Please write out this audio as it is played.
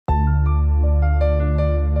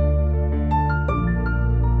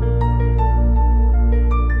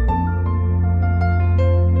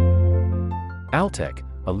Alltech,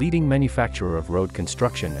 a leading manufacturer of road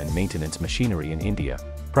construction and maintenance machinery in India,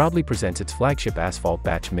 proudly presents its flagship Asphalt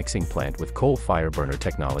Batch Mixing Plant with coal fire burner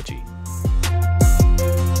technology.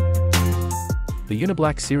 The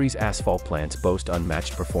UNIBLACK series asphalt plants boast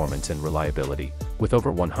unmatched performance and reliability, with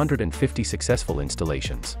over 150 successful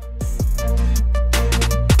installations.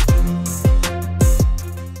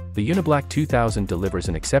 The UNIBLACK2000 delivers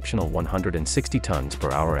an exceptional 160 tons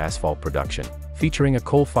per hour asphalt production, featuring a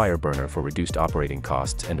coal fire burner for reduced operating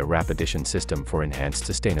costs and a wrap addition system for enhanced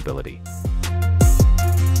sustainability.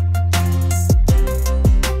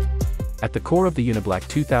 At the core of the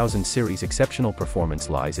UNIBLACK2000 series exceptional performance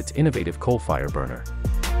lies its innovative coal fire burner.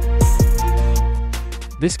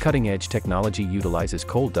 This cutting-edge technology utilizes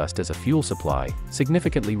coal dust as a fuel supply,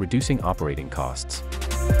 significantly reducing operating costs.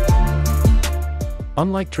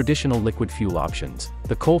 Unlike traditional liquid fuel options,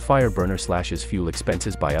 the coal fire burner slashes fuel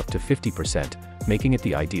expenses by up to 50%, making it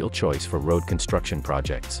the ideal choice for road construction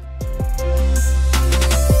projects.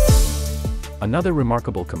 Another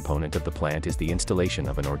remarkable component of the plant is the installation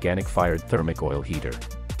of an organic-fired thermic oil heater.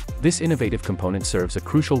 This innovative component serves a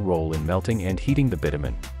crucial role in melting and heating the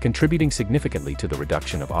bitumen, contributing significantly to the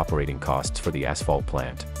reduction of operating costs for the asphalt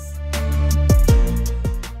plant.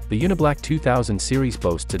 The UNIBLACK2000 series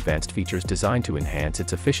boasts advanced features designed to enhance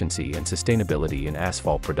its efficiency and sustainability in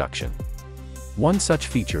asphalt production. One such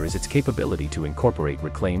feature is its capability to incorporate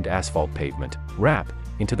reclaimed asphalt pavement, RAP,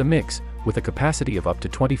 into the mix, with a capacity of up to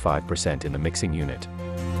 25% in the mixing unit.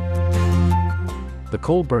 The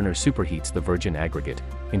coal burner superheats the virgin aggregate,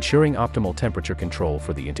 ensuring optimal temperature control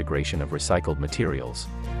for the integration of recycled materials.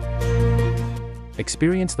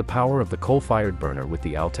 Experience the power of the coal-fired burner with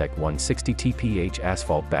the Alltech 160 TPH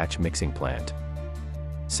Asphalt Batch Mixing Plant,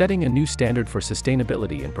 setting a new standard for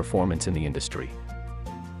sustainability and performance in the industry,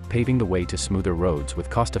 paving the way to smoother roads with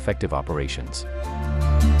cost-effective operations.